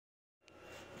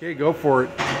Okay, go for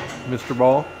it, Mr.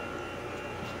 Ball.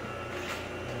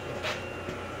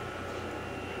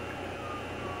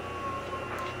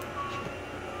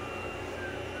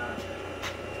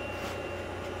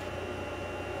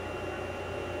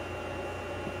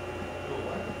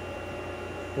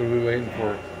 What are we waiting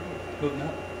for? Booting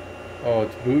up. Oh,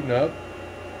 it's booting up?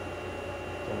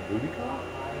 It's on a booty call?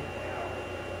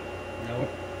 Nope.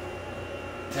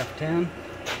 F10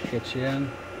 gets you in.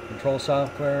 Control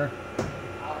software.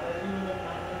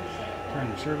 Turn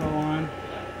the servo on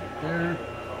right there.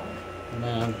 And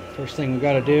then first thing we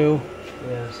got to do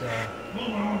is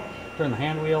turn the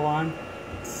hand wheel on.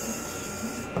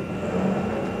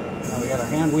 Now we got our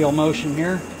hand wheel motion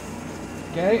here.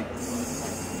 Okay.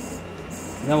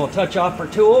 And then we'll touch off our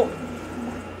tool.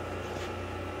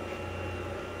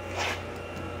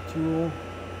 And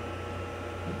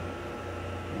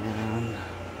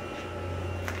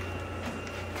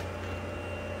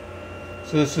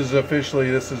so this is officially,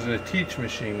 this is a teach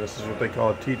machine. This is what they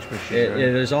call a teach machine. It right?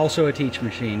 is also a teach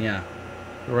machine, yeah.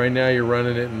 Right now you're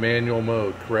running it in manual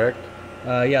mode, correct?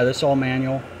 Yeah, this is all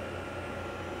manual.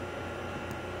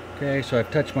 Okay, so I've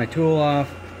touched my tool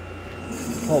off.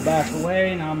 Pull back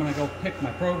away. Now I'm going to go pick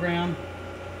my program.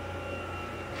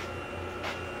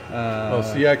 Oh,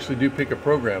 so you actually do pick a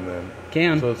program then?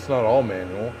 Can. So it's not all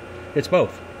manual. It's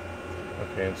both.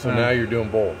 Okay, and so now you're doing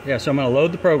both. Yeah, so I'm going to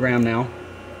load the program now.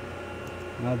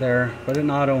 Now there, put it in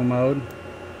auto mode.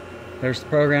 There's the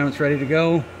program, it's ready to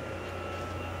go. What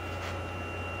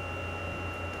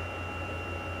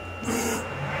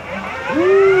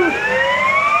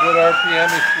RPM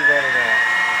is she running at?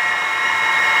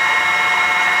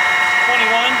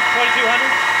 2200.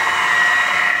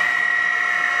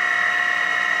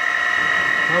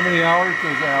 How many hours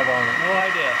does it have on it? No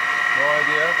idea. No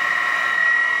idea?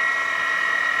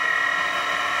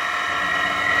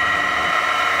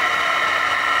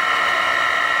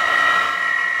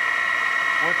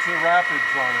 What's the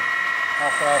rapids on it? How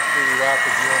fast are the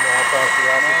rapids? You don't know how fast the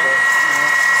rapids are? No.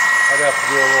 I'd have to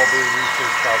do a little bit of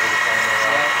research probably to find that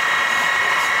out.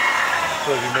 So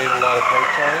have you made a lot of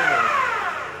parts on it? Or?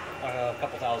 A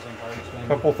couple thousand parts maybe. A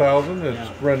couple thousand?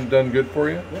 It's done good for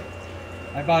you? Yep.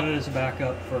 I bought it as a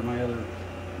backup for my other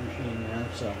machine there,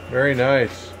 so. Very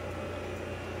nice.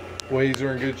 Ways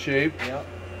are in good shape? Yep.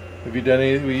 Have you done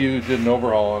anything? You did an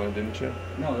overhaul on it, didn't you?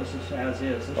 No, this is as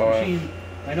is. This machine,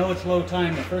 I know it's low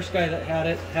time. The first guy that had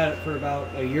it for about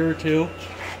a year or two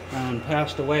and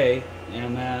passed away.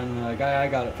 And then the guy I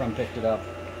got it from picked it up.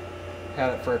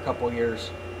 Had it for a couple years.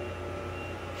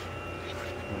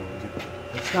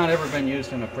 It's not ever been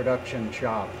used in a production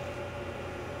shop.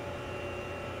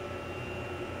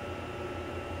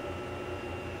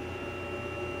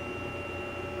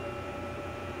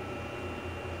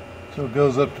 So it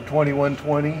goes up to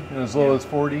 2120 and as low as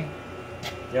 40?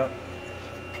 Yep.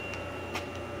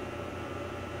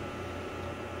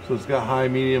 So it's got high,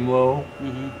 medium, low?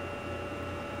 Mm-hmm.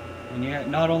 And you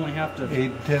not only have to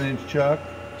 8 and 10 inch chuck?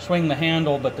 swing the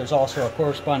handle, but there's also a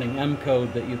corresponding M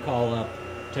code that you call up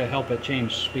to help it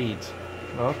change speeds.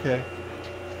 Okay.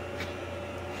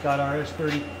 Got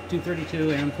RS-30,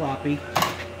 232 and Floppy.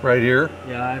 Right here?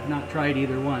 Yeah, I've not tried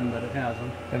either one, but it has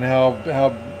them. And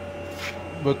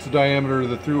what's the diameter of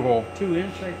the through hole? 2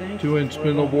 inch, I think. 2 inch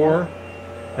spindle bore.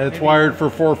 And it's wired for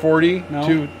 440? No,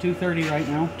 230 right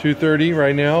now. 230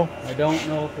 right now? I don't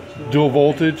know if it's Dual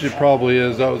voltage? It probably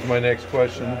is. That was my next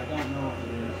question. I don't know if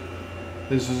it is.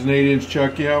 This is an 8 inch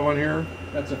chuck you have on here?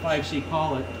 That's a 5C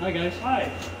Collet. Hi guys. Hi. I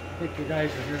think you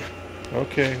guys are here.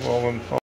 Okay, well,